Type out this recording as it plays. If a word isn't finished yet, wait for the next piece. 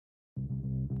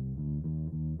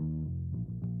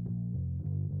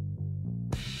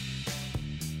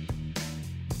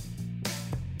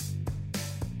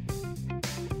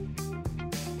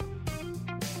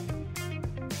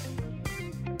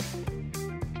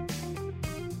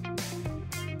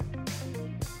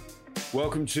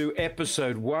Welcome to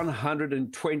episode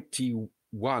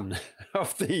 121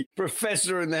 of the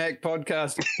Professor in the Hack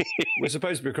podcast. We're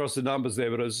supposed to be across the numbers there,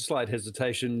 but there was a slight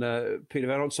hesitation. Peter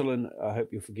Van Onselen, I hope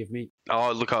you'll forgive me.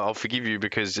 Oh, look, I'll forgive you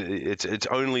because it's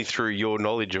only through your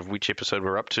knowledge of which episode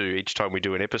we're up to each time we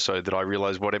do an episode that I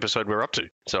realise what episode we're up to.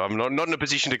 So I'm not in a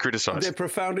position to criticise. They're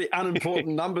profoundly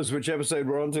unimportant numbers, which episode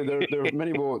we're on to. There are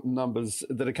many more numbers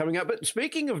that are coming up. But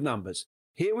speaking of numbers,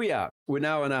 here we are. We're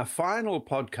now in our final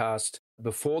podcast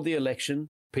before the election.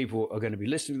 People are going to be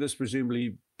listening to this,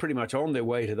 presumably pretty much on their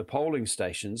way to the polling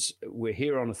stations. We're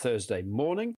here on a Thursday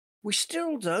morning. We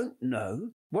still don't know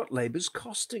what Labor's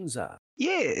costings are.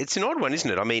 Yeah, it's an odd one, isn't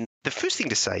it? I mean, the first thing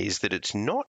to say is that it's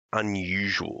not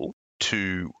unusual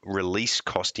to release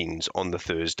costings on the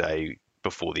Thursday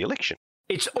before the election.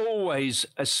 It's always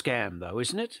a scam, though,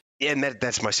 isn't it? Yeah, and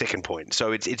that's my second point.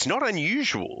 So it's not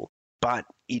unusual, but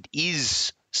it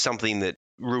is something that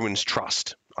ruins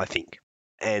trust, I think.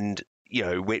 And, you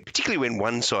know, particularly when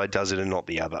one side does it and not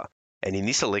the other. And in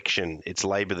this election, it's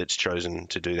Labor that's chosen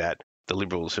to do that. The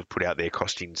Liberals have put out their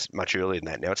costings much earlier than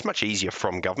that. Now, it's much easier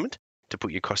from government to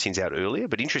put your costings out earlier,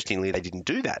 but interestingly, they didn't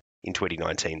do that in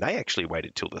 2019. They actually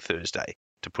waited till the Thursday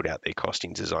to put out their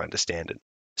costings, as I understand it.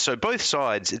 So both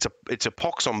sides, it's a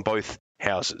pox on both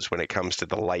houses when it comes to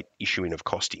the late issuing of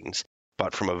costings.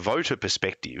 But from a voter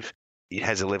perspective, it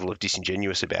has a level of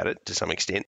disingenuous about it to some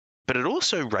extent. But it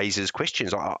also raises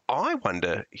questions. I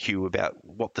wonder, Hugh, about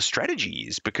what the strategy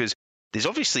is, because there's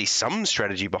obviously some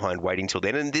strategy behind waiting till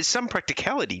then, and there's some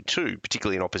practicality too,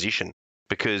 particularly in opposition,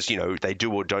 because, you know, they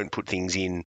do or don't put things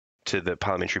in to the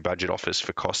Parliamentary Budget Office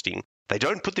for costing. They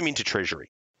don't put them into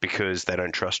Treasury because they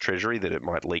don't trust Treasury that it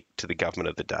might leak to the government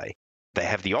of the day. They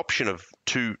have the option of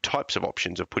two types of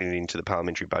options of putting it into the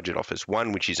Parliamentary Budget Office.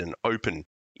 One, which is an open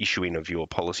issuing of your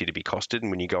policy to be costed. And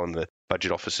when you go on the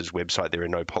Budget Office's website, there are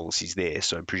no policies there.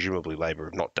 So presumably Labor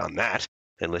have not done that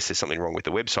unless there's something wrong with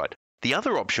the website. The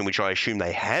other option, which I assume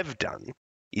they have done,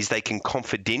 is they can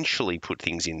confidentially put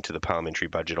things into the Parliamentary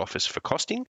Budget Office for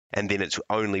costing. And then it's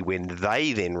only when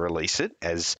they then release it,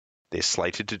 as they're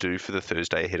slated to do for the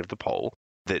Thursday ahead of the poll,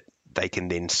 that they can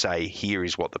then say, here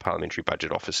is what the Parliamentary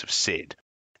Budget Office have said.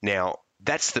 Now,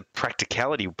 that's the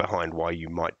practicality behind why you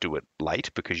might do it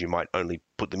late, because you might only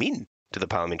put them in to the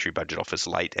Parliamentary Budget Office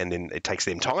late, and then it takes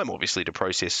them time, obviously, to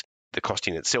process the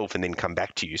costing itself and then come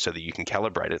back to you so that you can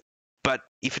calibrate it. But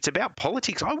if it's about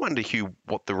politics, I wonder, Hugh,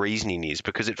 what the reasoning is,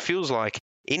 because it feels like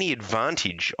any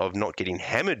advantage of not getting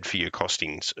hammered for your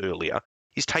costings earlier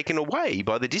is taken away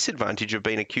by the disadvantage of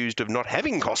being accused of not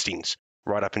having costings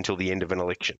right up until the end of an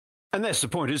election. And that's the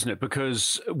point, isn't it?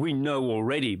 Because we know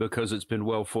already, because it's been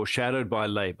well foreshadowed by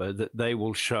Labor, that they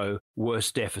will show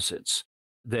worse deficits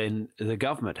than the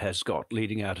government has got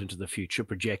leading out into the future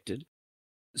projected.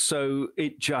 So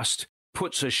it just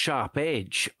puts a sharp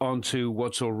edge onto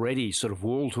what's already sort of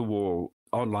wall-to-wall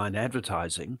online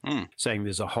advertising, saying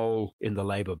there's a hole in the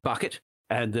Labor bucket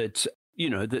and that, you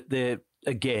know, that they're,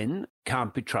 again,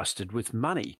 can't be trusted with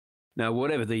money. Now,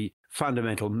 whatever the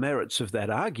fundamental merits of that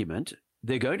argument,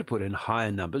 they're going to put in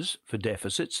higher numbers for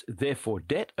deficits, therefore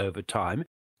debt over time,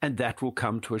 and that will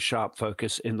come to a sharp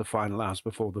focus in the final hours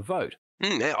before the vote.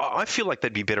 I feel like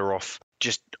they'd be better off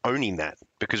just owning that,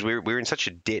 because we're in such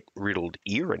a debt-riddled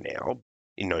era now,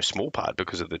 in no small part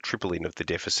because of the tripling of the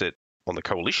deficit on the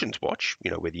Coalition's watch, you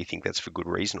know, whether you think that's for good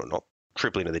reason or not.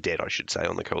 Tripling of the debt, I should say,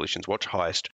 on the Coalition's watch,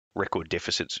 highest record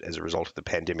deficits as a result of the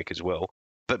pandemic as well.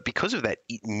 But because of that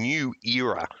new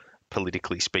era,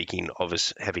 politically speaking, of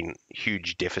us having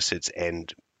huge deficits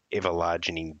and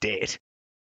ever-largening debt,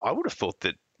 I would have thought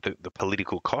that the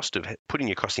political cost of putting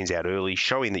your costings out early,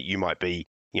 showing that you might be,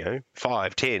 you know,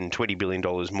 $5, $10, $20 billion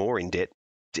more in debt,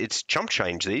 it's chump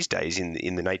change these days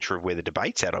in the nature of where the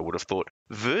debate's at, I would have thought,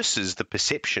 versus the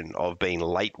perception of being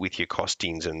late with your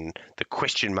costings and the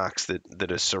question marks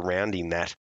that are surrounding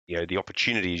that, you know, the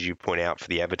opportunity, as you point out, for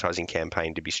the advertising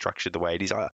campaign to be structured the way it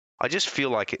is. I just feel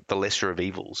like the lesser of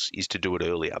evils is to do it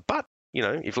earlier. But, you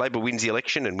know, if Labor wins the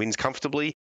election and wins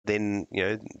comfortably, then, you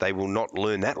know, they will not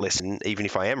learn that lesson, even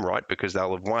if I am right, because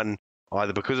they'll have won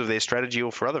either because of their strategy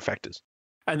or for other factors.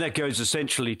 And that goes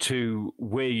essentially to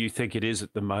where you think it is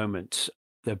at the moment.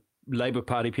 The Labor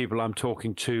Party people I'm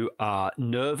talking to are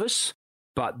nervous,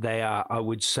 but they are, I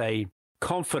would say,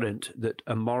 confident that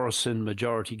a Morrison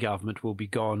majority government will be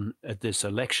gone at this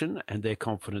election, and they're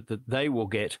confident that they will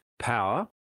get power.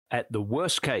 At the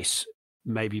worst case,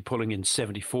 maybe pulling in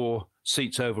 74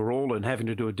 seats overall and having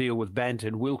to do a deal with Bant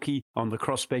and Wilkie on the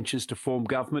crossbenches to form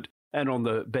government, and on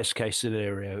the best case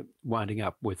scenario, winding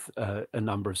up with a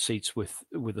number of seats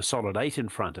with a solid 8 in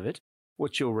front of it.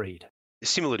 What's your read?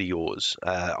 Similar to yours,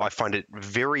 I find it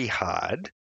very hard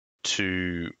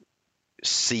to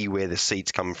see where the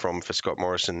seats come from for Scott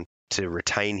Morrison to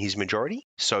retain his majority.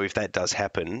 So if that does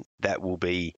happen, that will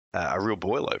be a real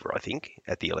boil-over, I think,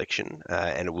 at the election,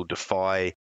 and it will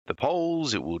defy the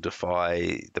polls, it will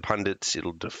defy the pundits,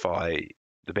 it'll defy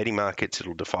the betting markets,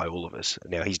 it'll defy all of us.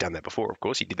 Now, he's done that before, of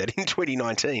course. He did that in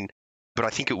 2019. But I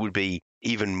think it would be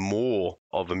even more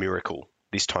of a miracle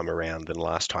this time around than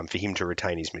last time for him to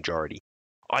retain his majority.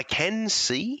 I can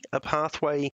see a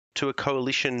pathway to a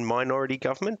coalition minority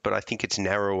government, but I think it's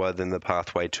narrower than the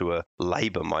pathway to a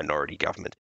Labor minority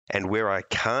government. And where I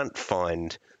can't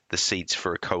find the seats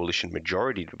for a coalition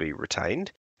majority to be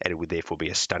retained, and it would therefore be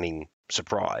a stunning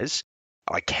surprise,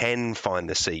 I can find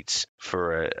the seats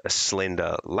for a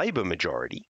slender Labor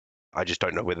majority. I just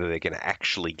don't know whether they're going to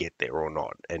actually get there or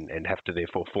not and have to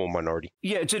therefore form minority.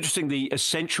 Yeah, it's interesting. The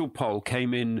Essential poll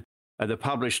came in, the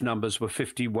published numbers were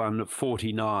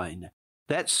 51-49.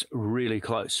 That's really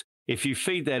close. If you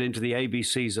feed that into the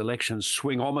ABC's election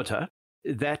swingometer,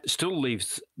 that still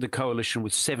leaves the coalition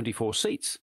with 74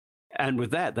 seats. And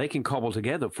with that, they can cobble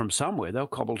together from somewhere. They'll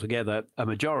cobble together a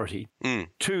majority.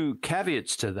 Two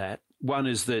caveats to that. One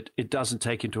is that it doesn't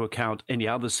take into account any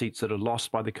other seats that are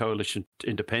lost by the coalition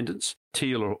independents,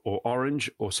 teal or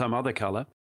orange or some other colour.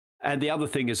 And the other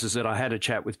thing is that I had a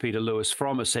chat with Peter Lewis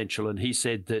from Essential, and he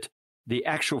said that the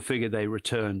actual figure they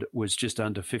returned was just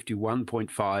under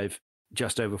 51.5,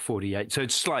 just over 48. So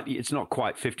it's not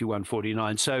quite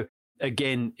 51-49. So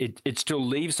again, it still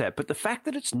leaves that. But the fact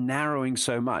that it's narrowing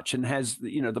so much and has,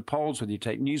 the polls, whether you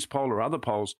take News Poll or other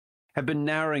polls, have been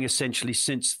narrowing essentially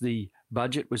since the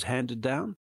budget was handed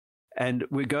down. And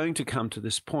we're going to come to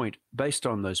this point based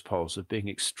on those polls of being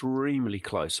extremely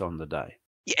close on the day.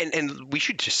 Yeah, and we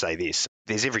should just say this.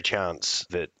 There's every chance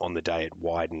that on the day it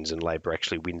widens and Labor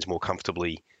actually wins more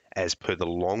comfortably as per the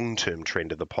long-term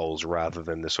trend of the polls rather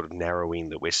than the sort of narrowing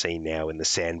that we're seeing now and the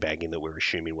sandbagging that we're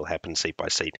assuming will happen seat by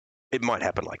seat. It might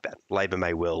happen like that. Labor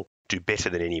may well do better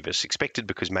than any of us expected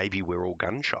because maybe we're all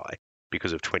gun-shy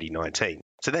because of 2019.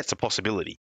 So that's a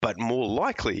possibility. But more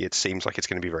likely, it seems like it's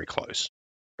going to be very close.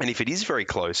 And if it is very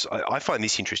close, I find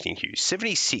this interesting, Hugh.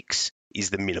 76 is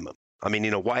the minimum. I mean,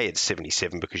 in a way, it's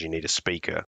 77 because you need a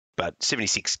speaker, but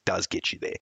 76 does get you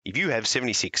there. If you have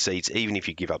 76 seats, even if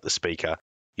you give up the speaker,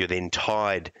 you're then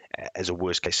tied as a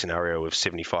worst-case scenario of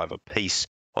 75 apiece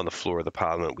on the floor of the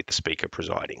parliament with the speaker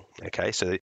presiding. Okay,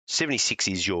 so 76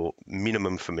 is your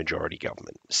minimum for majority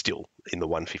government, still in the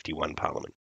 151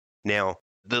 parliament. Now,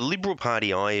 the Liberal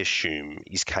Party, I assume,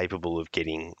 is capable of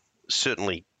getting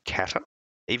certainly Katter.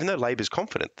 Even though Labor's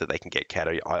confident that they can get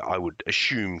Katter, I would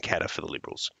assume Katter for the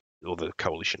Liberals or the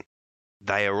coalition.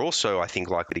 They are also, I think,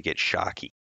 likely to get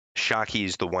Sharkey. Sharkey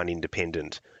is the one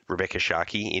independent, Rebecca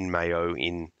Sharkey in Mayo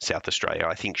in South Australia.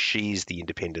 I think she's the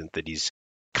independent that is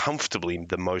comfortably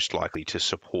the most likely to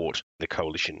support the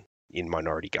coalition in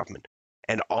minority government.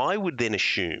 And I would then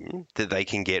assume that they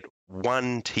can get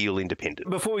one Teal independent.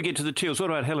 Before we get to the Teals, what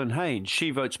about Helen Haines?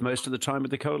 She votes most of the time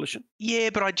with the coalition. Yeah,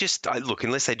 but look,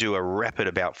 unless they do a rapid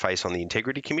about-face on the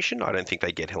Integrity Commission, I don't think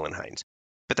they get Helen Haines.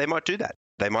 But they might do that.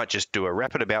 They might just do a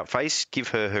rapid about-face, give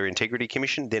her Integrity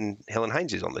Commission, then Helen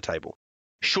Haines is on the table.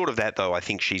 Short of that, though, I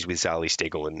think she's with Zali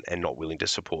Steggall and not willing to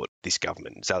support this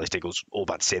government. Zali Steggall's all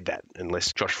but said that.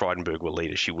 Unless Josh Frydenberg were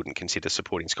leader, she wouldn't consider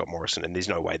supporting Scott Morrison, and there's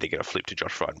no way they're going to flip to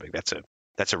Josh Frydenberg.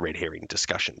 That's a red herring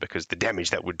discussion because the damage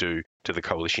that would do to the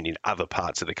coalition in other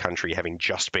parts of the country, having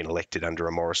just been elected under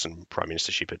a Morrison prime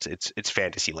ministership, it's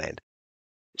fantasy land.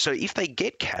 So if they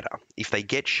get Katter, if they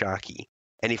get Sharkey,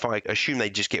 and if I assume they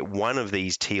just get one of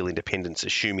these Teal independents,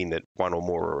 assuming that one or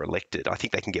more are elected, I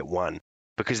think they can get one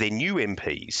because they're new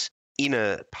MPs in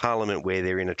a parliament where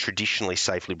they're in a traditionally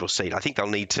safe Liberal seat. I think they'll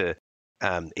need to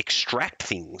extract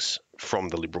things from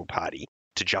the Liberal Party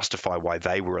to justify why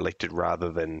they were elected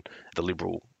rather than the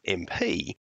Liberal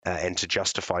MP, and to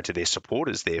justify to their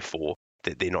supporters, therefore,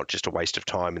 that they're not just a waste of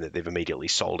time and that they've immediately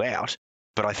sold out.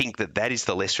 But I think that is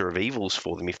the lesser of evils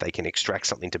for them if they can extract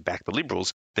something to back the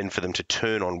Liberals than for them to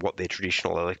turn on what their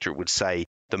traditional electorate would say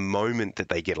the moment that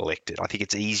they get elected. I think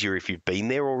it's easier if you've been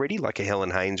there already, like a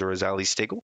Helen Haines or a Zali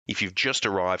Steggall. If you've just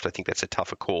arrived, I think that's a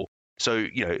tougher call. So,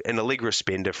 an Allegra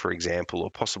Spender, for example,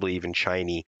 or possibly even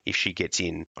Cheney, if she gets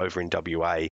in over in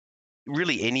WA,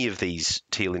 really any of these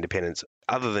Teal independents,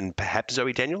 other than perhaps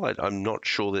Zoe Daniel, I'm not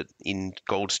sure that in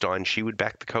Goldstein she would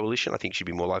back the coalition. I think she'd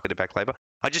be more likely to back Labor.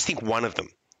 I just think one of them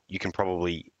you can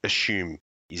probably assume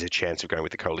is a chance of going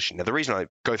with the coalition. Now, the reason I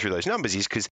go through those numbers is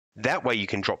because that way you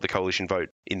can drop the coalition vote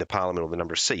in the parliament or the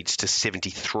number of seats to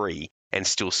 73 and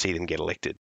still see them get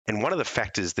elected. And one of the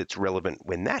factors that's relevant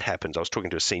when that happens, I was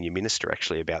talking to a senior minister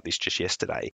actually about this just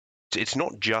yesterday, It's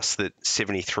not just that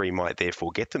 73 might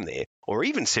therefore get them there, or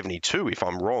even 72 if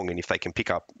I'm wrong, and if they can pick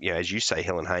up, as you say,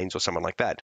 Helen Haines or someone like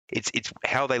that. It's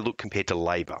how they look compared to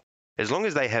Labor. As long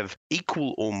as they have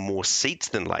equal or more seats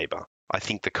than Labor, I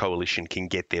think the coalition can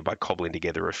get there by cobbling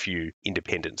together a few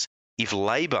independents. If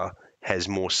Labor has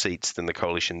more seats than the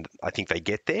coalition, I think they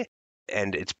get there,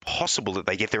 and it's possible that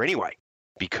they get there anyway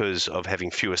because of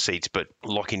having fewer seats but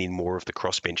locking in more of the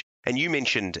crossbench. And you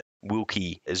mentioned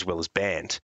Wilkie as well as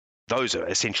Bant. Those are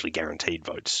essentially guaranteed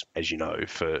votes, as you know,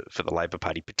 for the Labor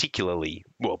Party, particularly,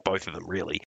 well, both of them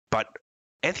really. But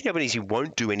Anthony Albanese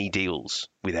won't do any deals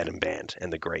with Adam Bant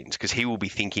and the Greens because he will be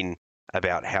thinking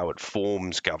about how it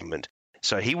forms government.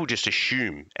 So he will just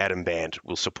assume Adam Bant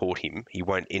will support him. He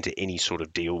won't enter any sort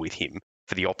of deal with him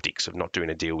for the optics of not doing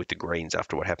a deal with the Greens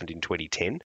after what happened in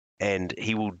 2010. And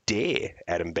he will dare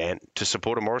Adam Bant to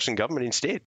support a Morrison government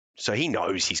instead. So he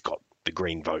knows he's got the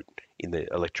Green vote in the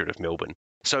electorate of Melbourne.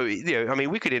 So,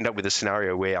 we could end up with a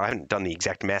scenario where I haven't done the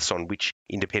exact maths on which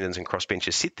independents and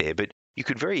crossbenchers sit there, but you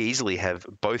could very easily have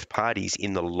both parties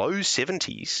in the low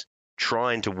 70s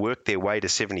trying to work their way to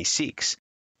 76.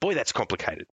 Boy, that's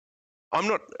complicated. I'm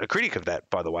not a critic of that,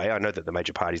 by the way. I know that the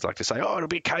major parties like to say, it'll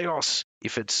be chaos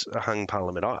if it's a hung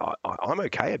parliament. I'm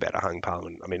okay about a hung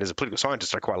parliament. I mean, as a political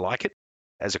scientist, I quite like it.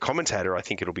 As a commentator, I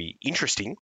think it'll be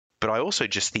interesting. But I also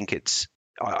just think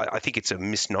I think it's a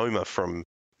misnomer from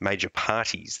major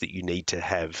parties that you need to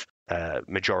have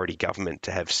majority government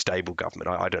to have stable government.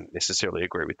 I don't necessarily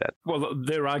agree with that. Well,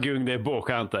 they're arguing their book,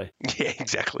 aren't they? Yeah,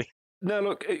 exactly. No,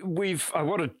 look, I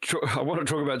want to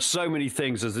talk about so many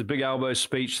things. There's the Big Albo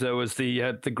speech. There was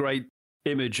the great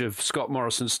image of Scott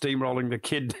Morrison steamrolling the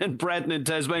kid and Braddon in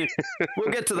Tasmania.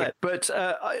 We'll get to that. But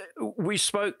we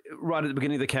spoke right at the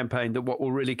beginning of the campaign that what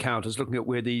will really count is looking at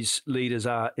where these leaders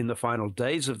are in the final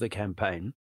days of the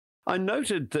campaign. I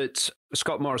noted that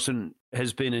Scott Morrison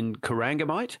has been in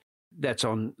Corangamite. That's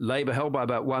on Labor held by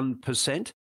about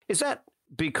 1%. Is that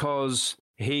because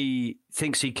he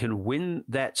thinks he can win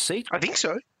that seat? I think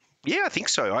so. Yeah, I think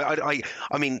so.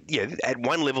 I mean, at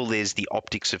one level, there's the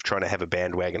optics of trying to have a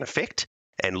bandwagon effect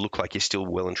and look like you're still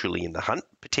well and truly in the hunt,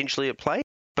 potentially at play.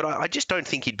 But I just don't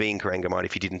think he'd be in Corangamite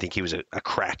if he didn't think he was a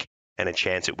crack and a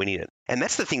chance at winning it. And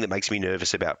that's the thing that makes me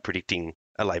nervous about predicting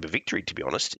a Labor victory, to be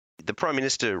honest. The Prime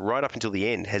Minister, right up until the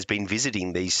end, has been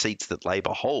visiting these seats that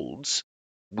Labor holds,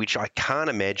 which I can't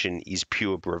imagine is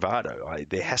pure bravado.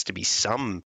 There has to be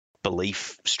some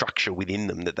belief structure within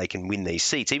them that they can win these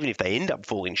seats. Even if they end up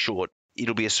falling short,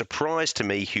 it'll be a surprise to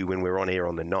me, Hugh, when we're on air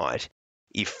on the night,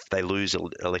 if they lose an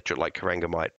electorate like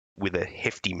Corangamite with a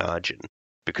hefty margin,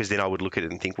 because then I would look at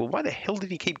it and think, well, why the hell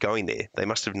did he keep going there? They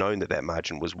must have known that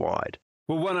margin was wide.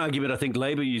 Well, one argument I think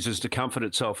Labor uses to comfort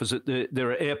itself is that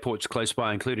there are airports close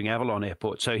by, including Avalon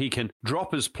Airport, so he can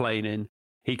drop his plane in.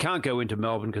 He can't go into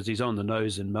Melbourne because he's on the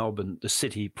nose in Melbourne, the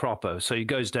city proper. So he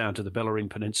goes down to the Bellarine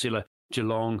Peninsula,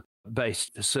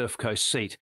 Geelong-based, the Surf Coast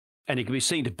seat, and he can be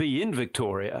seen to be in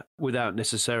Victoria without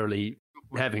necessarily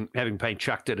having paint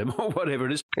chucked at him or whatever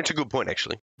it is. It's a good point,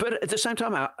 actually. But at the same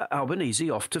time, Albanese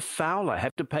off to Fowler,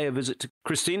 have to pay a visit to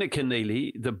Christina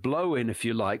Keneally, the blow-in, if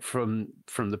you like, from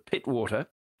the Pittwater,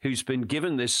 who's been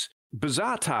given this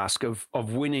bizarre task of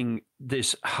winning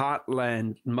this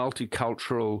heartland,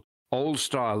 multicultural,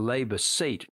 old-style Labor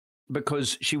seat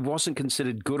because she wasn't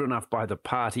considered good enough by the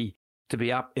party to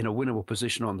be up in a winnable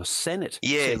position on the Senate.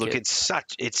 Yeah, ticket. Look, it's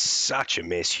such a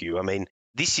mess, Hugh. I mean,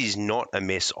 this is not a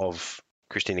mess of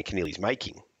Christina Keneally's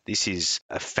making. This is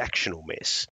a factional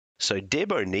mess. So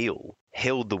Deb O'Neill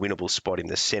held the winnable spot in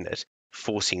the Senate,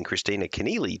 forcing Christina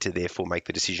Keneally to therefore make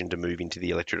the decision to move into the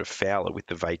electorate of Fowler with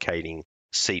the vacating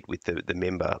seat with the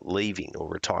member leaving or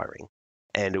retiring.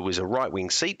 And it was a right-wing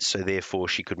seat, so therefore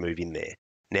she could move in there.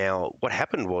 Now, what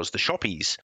happened was the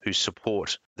Shoppies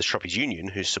Union,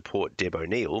 who support Deb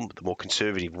O'Neill, the more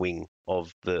conservative wing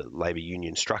of the Labor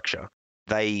Union structure,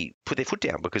 they put their foot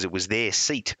down because it was their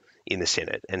seat in the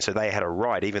Senate. And so they had a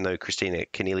right, even though Christina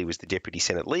Keneally was the Deputy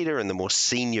Senate Leader and the more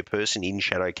senior person in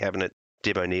Shadow Cabinet,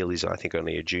 Deb O'Neill is, I think,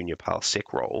 only a junior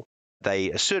Parl-Sec role.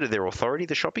 They asserted their authority,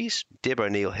 the Shoppies. Deb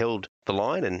O'Neill held the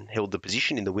line and held the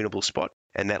position in the winnable spot,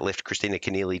 and that left Christina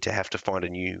Keneally to have to find a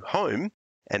new home.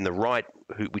 And the right,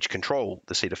 which control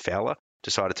the seat of Fowler,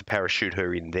 decided to parachute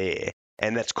her in there.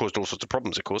 And that's caused all sorts of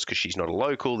problems, of course, because she's not a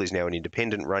local. There's now an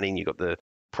independent running. You've got the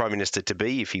Prime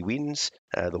Minister-to-be, if he wins,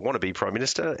 the wannabe Prime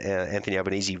Minister, Anthony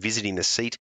Albanese, visiting the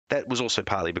seat. That was also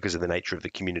partly because of the nature of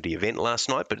the community event last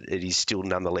night, but it is still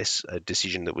nonetheless a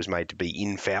decision that was made to be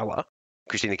in Fowler.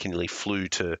 Christina Keneally flew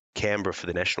to Canberra for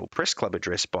the National Press Club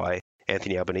address by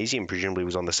Anthony Albanese and presumably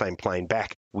was on the same plane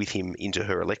back with him into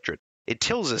her electorate. It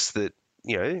tells us that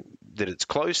that it's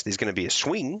close, there's going to be a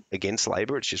swing against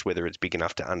Labor. It's just whether it's big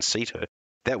enough to unseat her.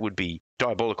 That would be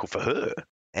diabolical for her.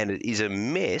 And it is a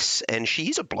mess, and she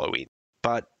is a blow-in.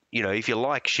 But, if you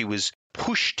like, she was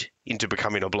pushed into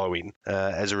becoming a blow-in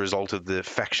as a result of the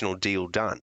factional deal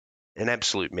done. An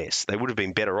absolute mess. They would have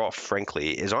been better off,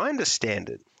 frankly. As I understand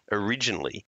it,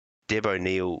 originally, Deb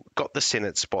O'Neill got the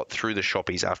Senate spot through the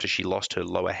shoppies after she lost her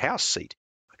lower house seat.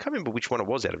 I can't remember which one it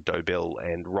was out of Dobell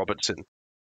and Robertson.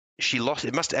 She lost,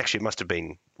 it must have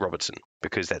been Robertson,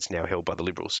 because that's now held by the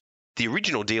Liberals. The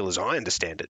original deal, as I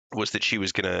understand it, was that she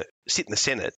was going to sit in the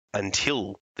Senate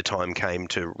until the time came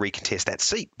to recontest that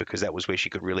seat, because that was where she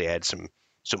could really add some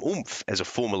oomph as a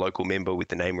former local member with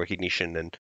the name recognition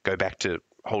and go back to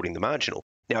holding the marginal.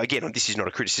 Now, again, this is not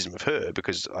a criticism of her,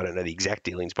 because I don't know the exact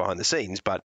dealings behind the scenes,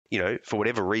 but, for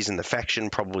whatever reason, the faction,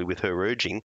 probably with her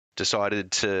urging,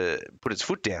 decided to put its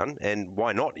foot down. And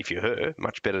why not, if you're her?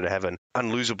 Much better to have an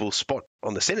unlosable spot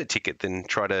on the Senate ticket than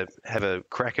try to have a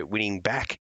crack at winning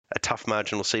back a tough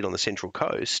marginal seat on the Central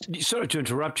Coast. Sorry to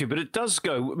interrupt you, but it does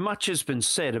go. Much has been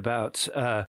said about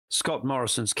Scott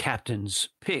Morrison's captain's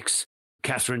picks.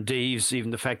 Catherine Deves,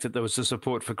 even the fact that there was the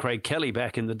support for Craig Kelly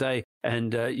back in the day,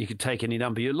 and you could take any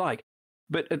number you like.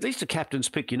 But at least a captain's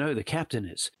pick, who the captain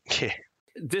is. Yeah.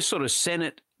 This sort of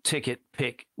Senate ticket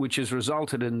pick, which has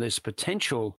resulted in this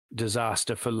potential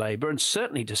disaster for Labor and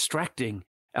certainly distracting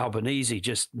Albanese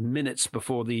just minutes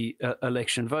before the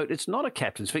election vote. It's not a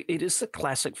captain's pick. It is the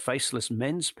classic faceless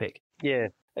men's pick. Yeah.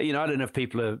 I don't know if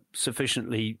people are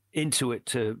sufficiently into it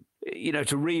to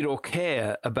read or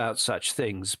care about such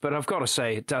things. But I've got to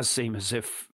say, it does seem as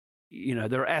if,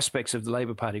 there are aspects of the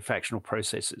Labor Party factional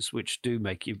processes which do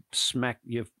make you smack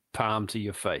your palm to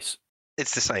your face.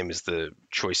 It's the same as the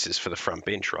choices for the front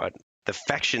bench, right? The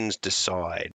factions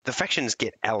decide. The factions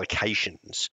get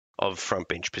allocations of front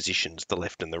bench positions, the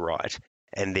left and the right,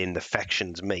 and then the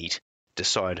factions meet,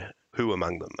 decide who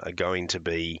among them are going to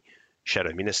be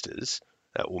shadow ministers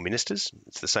or ministers.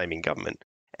 It's the same in government.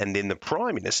 And then the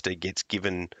Prime Minister gets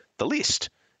given the list.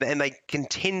 And they can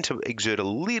tend to exert a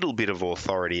little bit of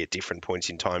authority at different points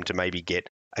in time to maybe get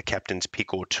a captain's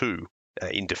pick or two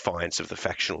in defiance of the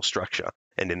factional structure.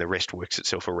 And then the rest works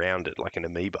itself around it like an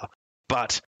amoeba.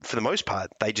 But for the most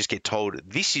part, they just get told,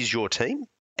 this is your team,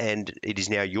 and it is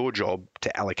now your job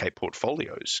to allocate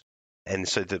portfolios. And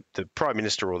so the Prime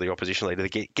Minister or the opposition leader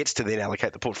gets to then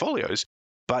allocate the portfolios,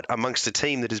 but amongst a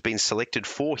team that has been selected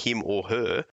for him or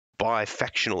her by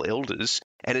factional elders.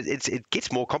 And it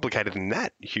gets more complicated than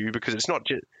that, Hugh, because it's not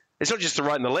just the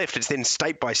right and the left. It's then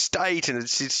state by state, and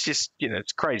it's just,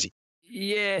 it's crazy.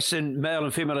 Yes, and male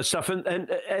and female and stuff. And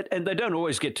they don't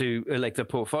always get to elect the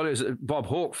portfolios. Bob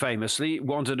Hawke famously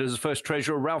wanted as first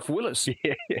treasurer Ralph Willis.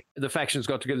 Yeah. The factions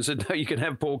got together and said, no, you can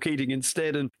have Paul Keating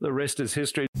instead, and the rest is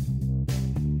history.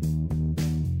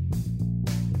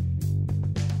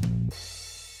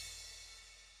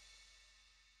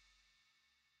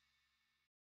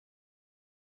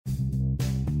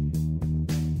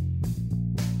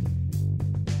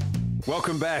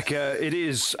 Welcome back. It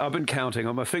is, I've been counting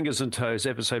on my fingers and toes,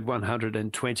 episode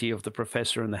 120 of The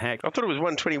Professor and the Hack. I thought it was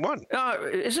 121. Oh,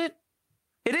 is it?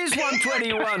 It is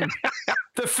 121.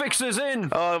 The fix is in.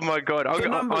 Oh, my God.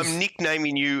 I'm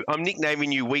nicknaming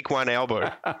you Week 1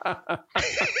 Albo.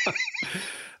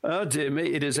 Oh, dear me.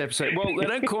 It is episode. Well, they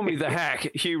don't call me the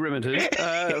Hack, Hugh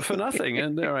Riminton, for nothing.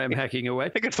 And there I am hacking away. I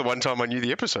think it's the one time I knew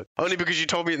the episode. Only because you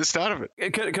told me at the start of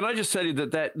it. Can I just tell you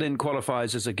that then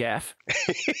qualifies as a gaffe?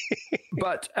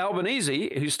 But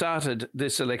Albanese, who started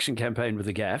this election campaign with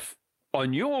a gaffe,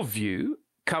 on your view,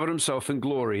 covered himself in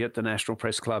glory at the National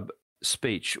Press Club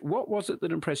speech. What was it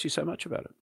that impressed you so much about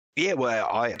it? Yeah, well,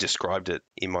 I described it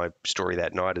in my story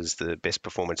that night as the best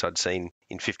performance I'd seen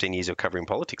in 15 years of covering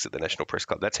politics at the National Press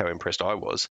Club. That's how impressed I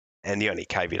was. And the only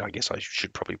caveat I guess I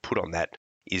should probably put on that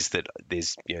is that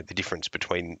there's the difference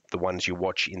between the ones you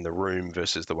watch in the room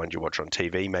versus the ones you watch on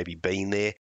TV. Maybe being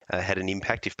there had an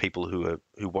impact. If people who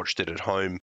watched it at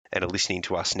home and are listening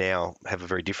to us now have a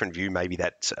very different view, maybe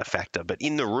that's a factor. But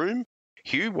in the room,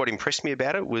 Hugh, what impressed me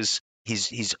about it was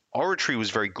his oratory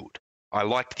was very good. I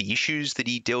liked the issues that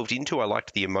he delved into. I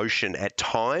liked the emotion at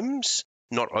times,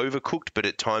 not overcooked, but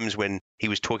at times when he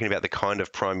was talking about the kind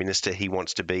of Prime Minister he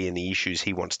wants to be and the issues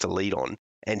he wants to lead on.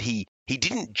 And he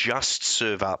didn't just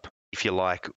serve up, if you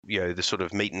like, the sort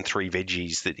of meat and three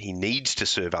veggies that he needs to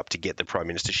serve up to get the Prime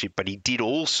Ministership, but he did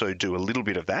also do a little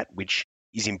bit of that, which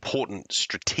is important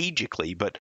strategically,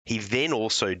 but he then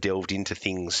also delved into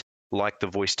things like the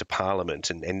voice to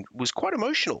Parliament and was quite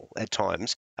emotional at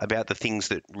times about the things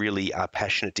that really are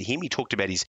passionate to him. He talked about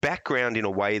his background in a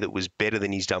way that was better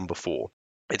than he's done before.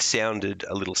 It sounded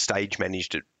a little stage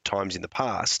managed at times in the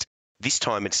past, This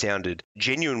time it sounded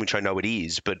genuine, which I know it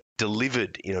is, but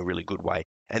delivered in a really good way.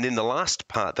 And then the last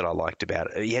part that I liked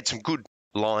about it, he had some good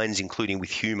lines, including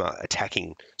with humour,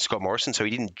 attacking Scott Morrison. So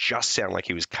he didn't just sound like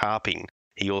he was carping.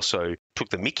 He also took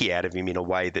the mickey out of him in a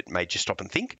way that made you stop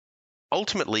and think.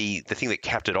 Ultimately, the thing that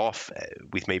capped it off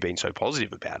with me being so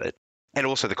positive about it, and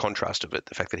also the contrast of it,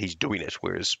 the fact that he's doing it,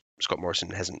 whereas Scott Morrison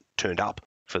hasn't turned up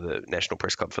for the National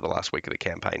Press Club for the last week of the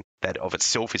campaign, that of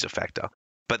itself is a factor.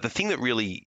 But the thing that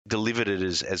really delivered it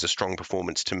as a strong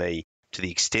performance to me, to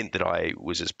the extent that I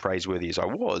was as praiseworthy as I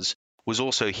was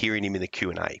also hearing him in the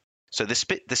Q&A. So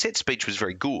the set speech was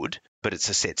very good, but it's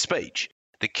a set speech.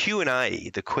 The Q&A,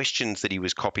 the questions that he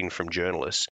was copying from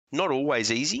journalists, not always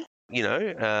easy.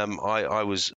 I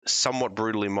was somewhat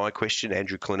brutal in my question.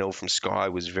 Andrew Clennell from Sky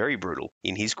was very brutal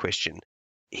in his question.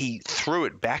 He threw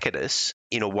it back at us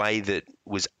in a way that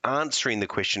was answering the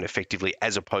question effectively,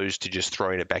 as opposed to just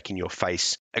throwing it back in your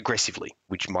face aggressively,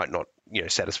 which might not,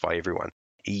 satisfy everyone.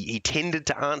 He tended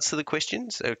to answer the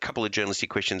questions. A couple of journalistic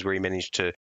questions where he managed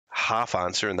to half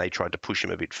answer and they tried to push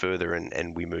him a bit further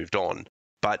and we moved on.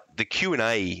 But the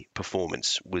Q&A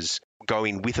performance was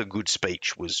going with a good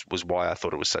speech was why I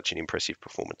thought it was such an impressive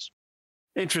performance.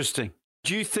 Interesting.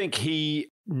 Do you think he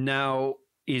now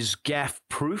is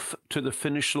gaffe-proof to the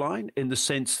finish line, in the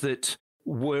sense that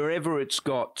wherever it's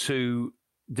got to,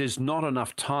 there's not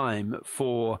enough time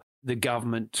for the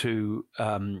government to,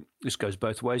 this goes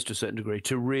both ways to a certain degree,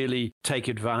 to really take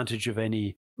advantage of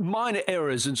any minor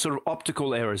errors and sort of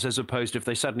optical errors, as opposed to if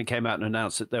they suddenly came out and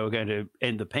announced that they were going to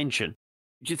end the pension?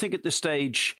 Do you think at this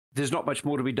stage there's not much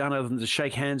more to be done other than to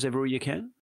shake hands everywhere you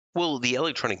can? Well, the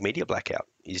electronic media blackout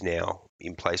is now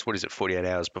in place. 48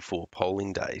 hours before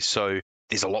polling day? So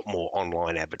there's a lot more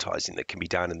online advertising that can be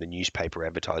done, and the newspaper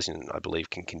advertising, I believe,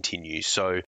 can continue.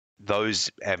 So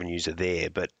those avenues are there.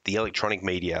 But the electronic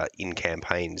media in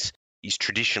campaigns is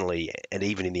traditionally, and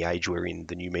even in the age we're in,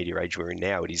 the new media age we're in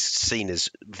now, it is seen as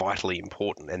vitally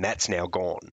important, and that's now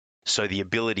gone. So the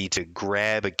ability to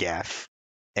grab a gaffe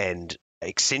and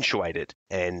accentuate it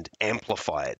and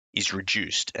amplify it is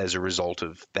reduced as a result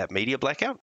of that media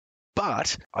blackout.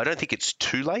 But I don't think it's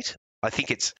too late. I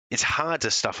think it's hard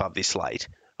to stuff up this late,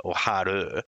 or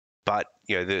harder. But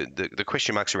the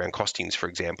question marks around costings, for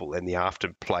example, and the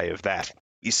afterplay of that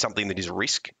is something that is a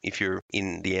risk if you're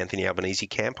in the Anthony Albanese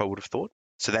camp, I would have thought.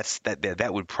 So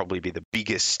that would probably be the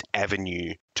biggest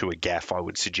avenue to a gaffe, I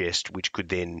would suggest, which could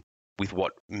then, with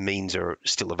what means are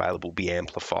still available, be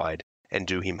amplified and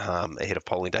do him harm ahead of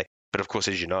polling day. But of course,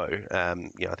 as you know, I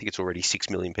think it's already 6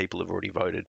 million people have already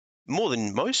voted. More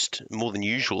than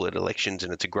usual at elections,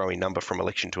 and it's a growing number from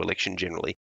election to election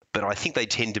generally. But I think they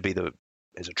tend to be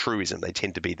as a truism, they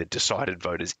tend to be the decided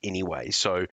voters anyway.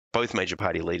 So both major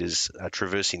party leaders are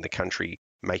traversing the country,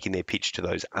 making their pitch to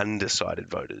those undecided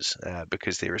voters,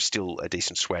 because there is still a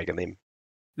decent swag in them.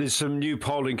 There's some new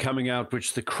polling coming out,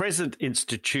 which the Crescent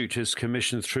Institute has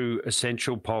commissioned through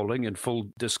Essential Polling. And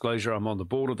full disclosure, I'm on the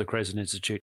board of the Crescent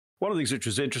Institute. One of the things which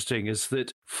was interesting is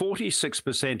that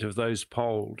 46% of those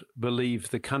polled believe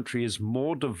the country is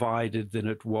more divided than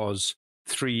it was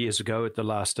 3 years ago at the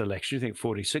last election. You think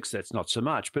 46, that's not so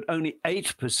much, but only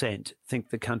 8% think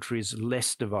the country is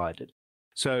less divided.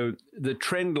 So the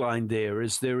trend line there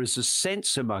is a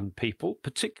sense among people,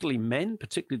 particularly men,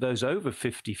 particularly those over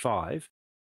 55,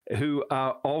 who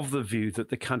are of the view that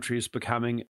the country is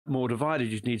becoming more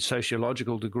divided. You need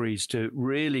sociological degrees to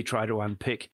really try to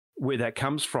unpick where that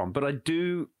comes from. But I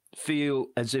do feel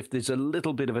as if there's a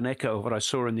little bit of an echo of what I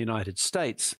saw in the United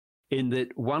States, in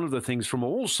that one of the things from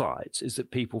all sides is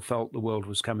that people felt the world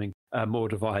was coming more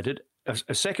divided.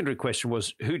 A secondary question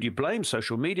was, who do you blame?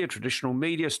 Social media, traditional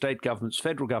media, state governments,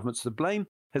 federal governments. The blame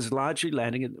has largely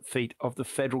landed at the feet of the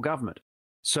federal government.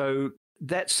 So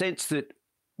that sense that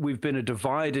we've been a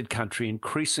divided country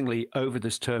increasingly over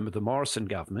this term of the Morrison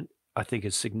government, I think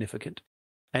is significant.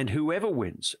 And whoever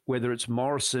wins, whether it's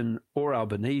Morrison or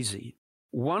Albanese,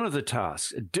 one of the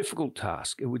tasks, a difficult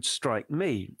task, it would strike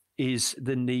me, is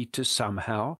the need to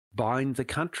somehow bind the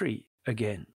country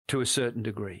again to a certain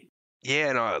degree. Yeah,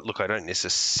 and I don't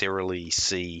necessarily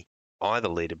see either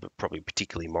leader, but probably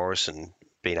particularly Morrison,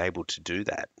 being able to do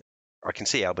that. I can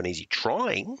see Albanese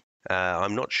trying.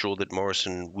 I'm not sure that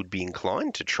Morrison would be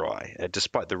inclined to try,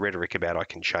 despite the rhetoric about I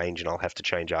can change and I'll have to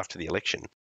change after the election.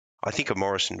 I think a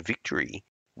Morrison victory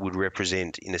would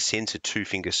represent, in a sense, a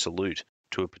two-finger salute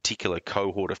to a particular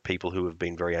cohort of people who have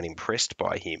been very unimpressed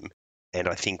by him. And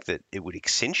I think that it would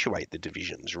accentuate the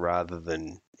divisions rather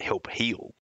than help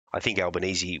heal. I think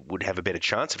Albanese would have a better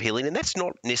chance of healing, and that's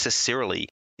not necessarily,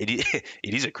 it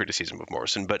is a criticism of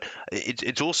Morrison, but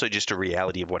it's also just a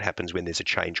reality of what happens when there's a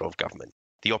change of government.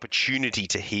 The opportunity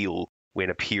to heal when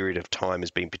a period of time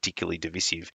has been particularly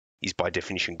divisive is by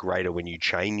definition greater when you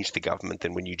change the government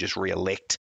than when you just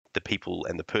re-elect the people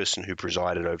and the person who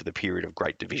presided over the period of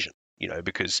great division.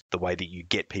 Because the way that you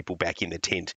get people back in the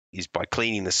tent is by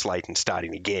cleaning the slate and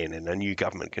starting again, and a new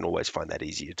government can always find that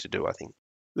easier to do, I think.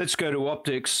 Let's go to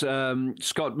optics.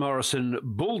 Scott Morrison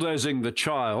bulldozing the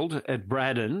child at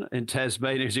Braddon in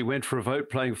Tasmania as he went for a vote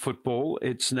playing football.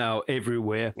 It's now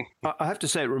everywhere. I have to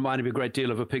say it reminded me a great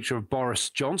deal of a picture of Boris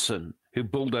Johnson, who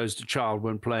bulldozed a child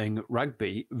when playing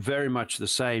rugby. Very much the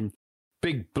same.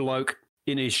 Big bloke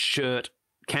in his shirt,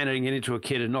 cannoning it into a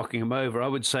kid and knocking him over. I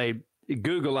would say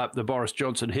Google up the Boris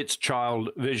Johnson hits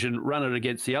child vision, run it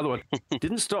against the other one.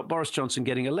 Didn't stop Boris Johnson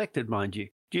getting elected, mind you.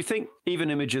 Do you think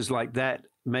even images like that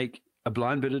make a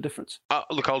blind bit of difference?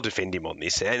 Look, I'll defend him on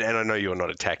this, and I know you're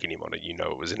not attacking him on it. You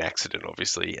know it was an accident,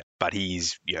 obviously, but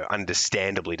he's,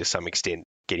 understandably to some extent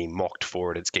getting mocked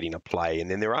for it. It's getting a play,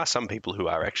 and then there are some people who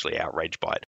are actually outraged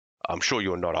by it. I'm sure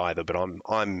you're not either, but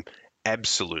I'm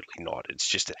absolutely not. It's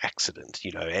just an accident,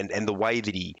 and the way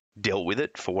that he dealt with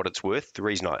it, for what it's worth, the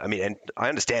reason and I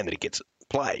understand that it gets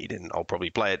played, and I'll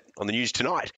probably play it on the news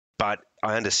tonight. But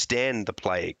I understand the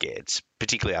play it gets,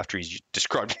 particularly after he's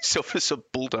described himself as a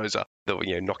bulldozer,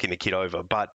 knocking the kid over.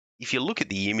 But if you look at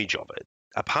the image of it,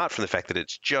 apart from the fact that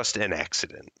it's just an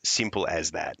accident, simple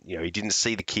as that, he didn't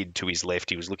see the kid to his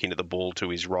left, he was looking at the ball to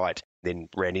his right, then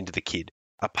ran into the kid.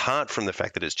 Apart from the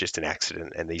fact that it's just an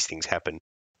accident and these things happen,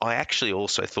 I actually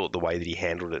also thought the way that he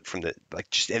handled it and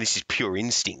this is pure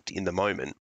instinct in the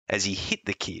moment, as he hit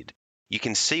the kid, you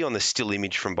can see on the still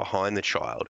image from behind the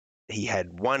child, he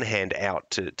had one hand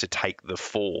out to take the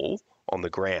fall on the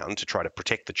ground to try to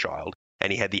protect the child,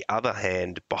 and he had the other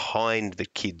hand behind the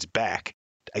kid's back,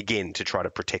 again, to try to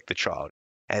protect the child.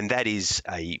 And that is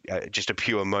just a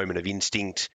pure moment of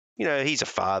instinct. He's a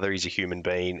father, he's a human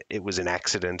being. It was an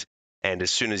accident. And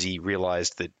as soon as he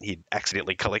realized that he'd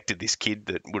accidentally collected this kid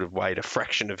that would have weighed a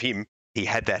fraction of him, he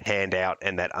had that hand out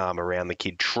and that arm around the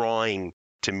kid, trying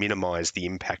to minimize the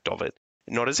impact of it.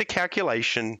 Not as a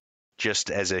calculation,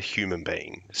 just as a human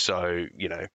being. So,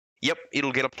 yep,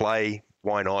 it'll get a play.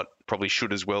 Why not? Probably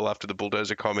should as well after the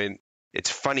bulldozer comment. It's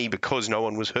funny because no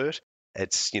one was hurt.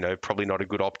 It's, probably not a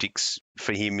good optics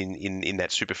for him in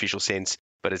that superficial sense,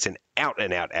 but it's an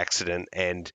out-and-out accident.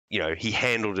 And, he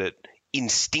handled it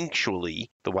instinctually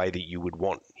the way that you would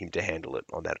want him to handle it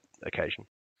on that occasion.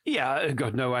 Yeah, I've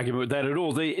got no argument with that at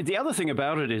all. The other thing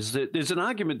about it is that there's an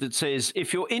argument that says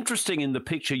if you're interested in the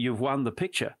picture, you've won the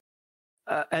picture.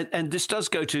 And this does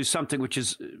go to something which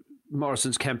is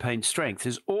Morrison's campaign strength,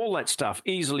 is all that stuff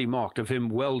easily mocked of him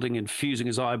welding and fusing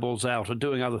his eyeballs out or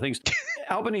doing other things.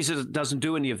 Albanese doesn't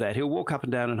do any of that. He'll walk up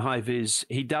and down in high vis.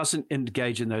 He doesn't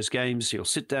engage in those games. He'll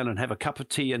sit down and have a cup of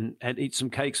tea and eat some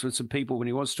cakes with some people when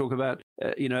he wants to talk about,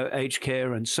 aged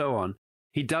care and so on.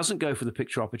 He doesn't go for the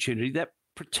picture opportunity. That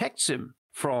protects him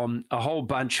from a whole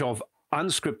bunch of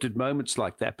unscripted moments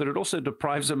like that, but it also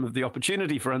deprives him of the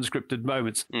opportunity for unscripted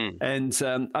moments. And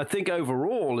I think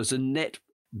overall, as a net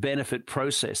benefit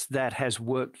process, that has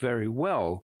worked very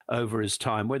well over his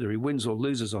time, whether he wins or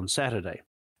loses on Saturday,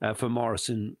 for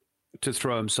Morrison to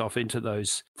throw himself into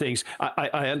those things.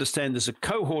 I understand there's a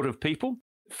cohort of people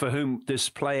for whom this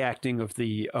play acting of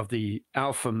the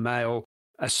alpha male,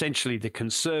 essentially the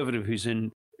conservative who's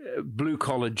in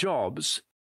blue-collar jobs,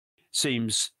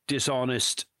 seems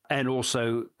dishonest and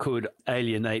also could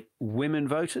alienate women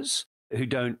voters who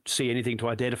don't see anything to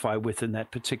identify with in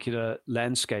that particular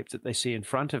landscape that they see in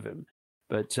front of him.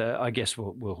 But I guess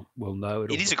we'll know.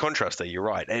 It is a contrast, though. You're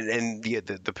right, and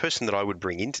the person that I would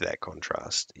bring into that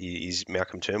contrast is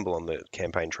Malcolm Turnbull on the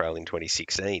campaign trail in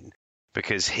 2016,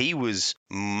 because he was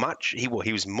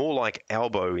more like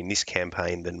Albo in this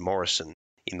campaign than Morrison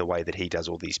in the way that he does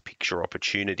all these picture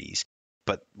opportunities.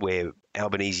 But where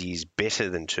Albanese is better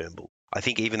than Turnbull, I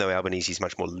think even though Albanese is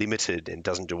much more limited and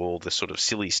doesn't do all the sort of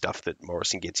silly stuff that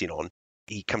Morrison gets in on,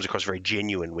 he comes across very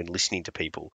genuine when listening to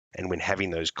people and when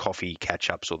having those coffee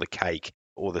catch-ups or the cake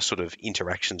or the sort of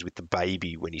interactions with the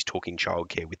baby when he's talking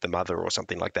childcare with the mother or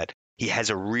something like that. He has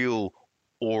a real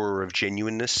aura of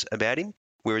genuineness about him,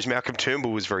 whereas Malcolm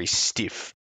Turnbull was very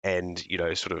stiff and,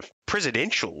 sort of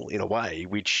presidential in a way,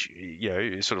 which,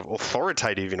 is sort of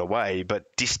authoritative in a way, but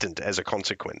distant as a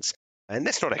consequence. And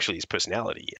that's not actually his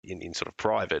personality in sort of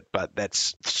private, but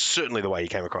that's certainly the way he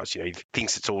came across. He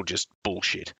thinks it's all just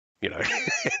bullshit,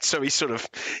 So he sort of,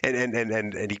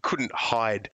 and he couldn't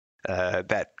hide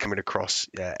that coming across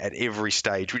at every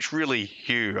stage, which really,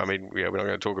 Hugh, I mean, we're not going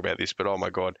to talk about this, but oh my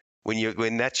God,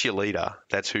 when that's your leader,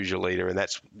 that's who's your leader, and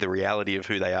that's the reality of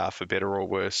who they are, for better or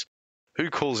worse. Who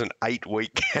calls an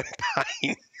 8-week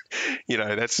campaign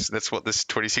That's what this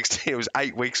 2016. It was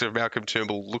 8 weeks of Malcolm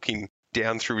Turnbull looking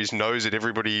down through his nose at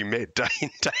everybody he met day in,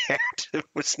 day out. It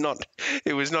was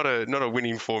not a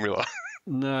winning formula.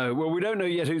 No, well, we don't know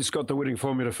yet who's got the winning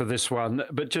formula for this one.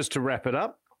 But just to wrap it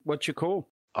up, what's your call?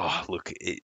 Oh, look,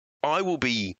 I will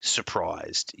be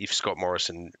surprised if Scott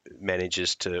Morrison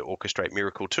manages to orchestrate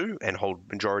Miracle 2 and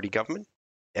hold majority government,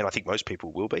 and I think most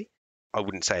people will be. I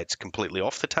wouldn't say it's completely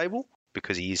off the table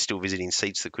because he is still visiting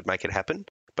seats that could make it happen,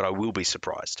 but I will be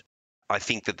surprised. I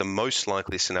think that the most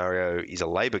likely scenario is a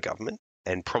Labor government,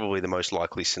 and probably the most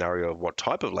likely scenario of what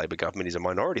type of Labor government is a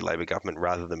minority Labor government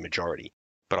rather than majority.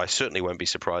 But I certainly won't be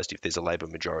surprised if there's a Labor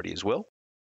majority as well.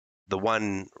 The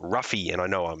one roughie, and I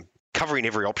know I'm covering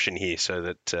every option here so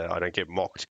that I don't get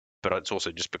mocked, but it's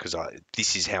also just because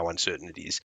this is how uncertain it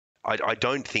is. I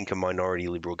don't think a minority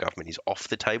Liberal government is off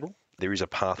the table. There is a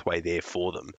pathway there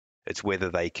for them. It's whether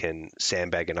they can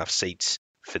sandbag enough seats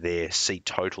for their seat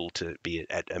total to be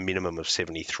at a minimum of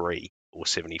 73 or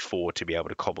 74 to be able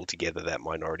to cobble together that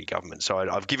minority government. So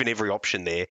I've given every option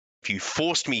there. If you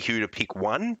forced me, Hugh, to pick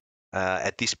one,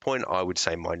 at this point, I would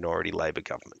say minority Labor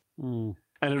government.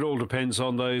 And it all depends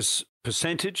on those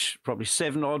percentage, probably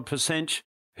 7-odd%,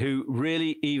 who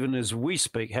really, even as we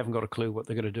speak, haven't got a clue what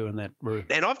they're going to do in that room.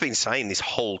 And I've been saying this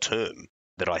whole term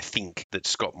that I think that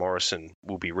Scott Morrison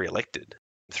will be re-elected.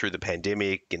 Through the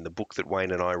pandemic, in the book that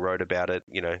Wayne and I wrote about it,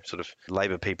 sort of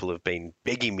Labor people have been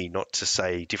begging me not to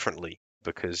say differently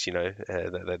because,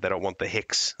 they don't want the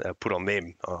hex put on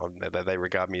them. They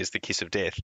regard me as the kiss of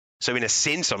death. So in a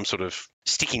sense, I'm sort of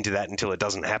sticking to that until it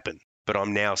doesn't happen. But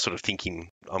I'm now sort of thinking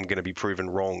I'm going to be proven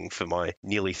wrong for my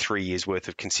nearly 3 years worth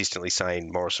of consistently saying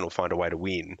Morrison will find a way to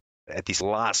win. At this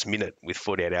last minute with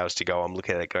 48 hours to go, I'm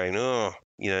looking at it going,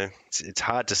 it's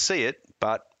hard to see it,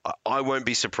 but I won't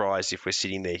be surprised if we're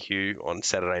sitting there, Hugh, on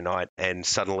Saturday night and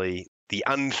suddenly the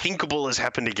unthinkable has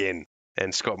happened again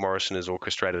and Scott Morrison has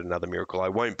orchestrated another miracle. I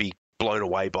won't be blown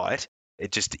away by it.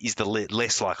 It just is the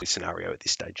less likely scenario at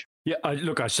this stage. Yeah, I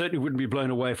certainly wouldn't be blown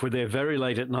away if we're there very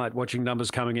late at night watching numbers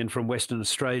coming in from Western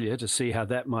Australia to see how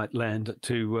that might land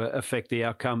to affect the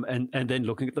outcome and then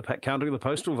looking at the counting of the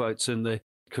postal votes and they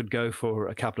could go for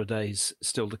a couple of days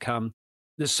still to come.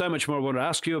 There's so much more I want to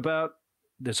ask you about.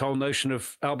 This whole notion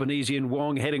of Albanese and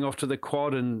Wong heading off to the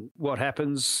Quad and what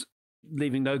happens,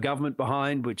 leaving no government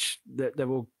behind, which they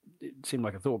will seem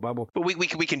like a thought bubble. But we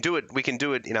can do it. We can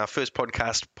do it in our first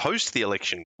podcast post the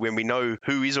election when we know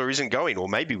who is or isn't going, or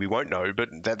maybe we won't know. But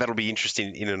that'll be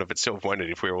interesting in and of itself, won't it?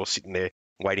 If we're all sitting there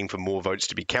waiting for more votes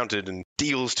to be counted and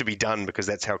deals to be done, because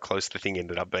that's how close the thing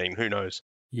ended up being. Who knows?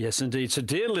 Yes, indeed. So,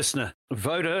 dear listener,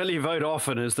 vote early, vote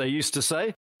often, as they used to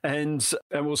say. And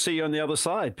we'll see you on the other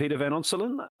side. Peter Van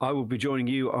Onselen, I will be joining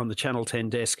you on the Channel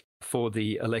 10 desk for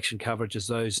the election coverage as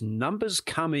those numbers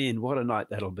come in. What a night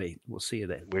that'll be. We'll see you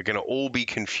then. We're going to all be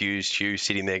confused, Hugh,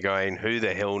 sitting there going, who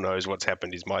the hell knows what's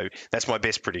happened? That's my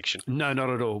best prediction. No, not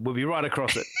at all. We'll be right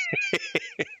across it.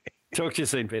 Talk to you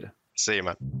soon, Peter. See you,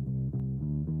 mate.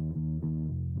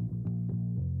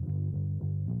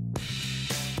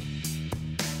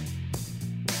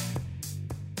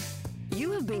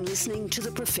 You have been listening to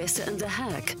The Professor and the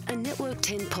Hack, a Network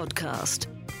 10 podcast.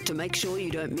 To make sure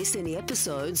you don't miss any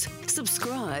episodes,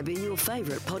 subscribe in your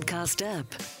favourite podcast app.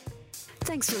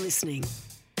 Thanks for listening.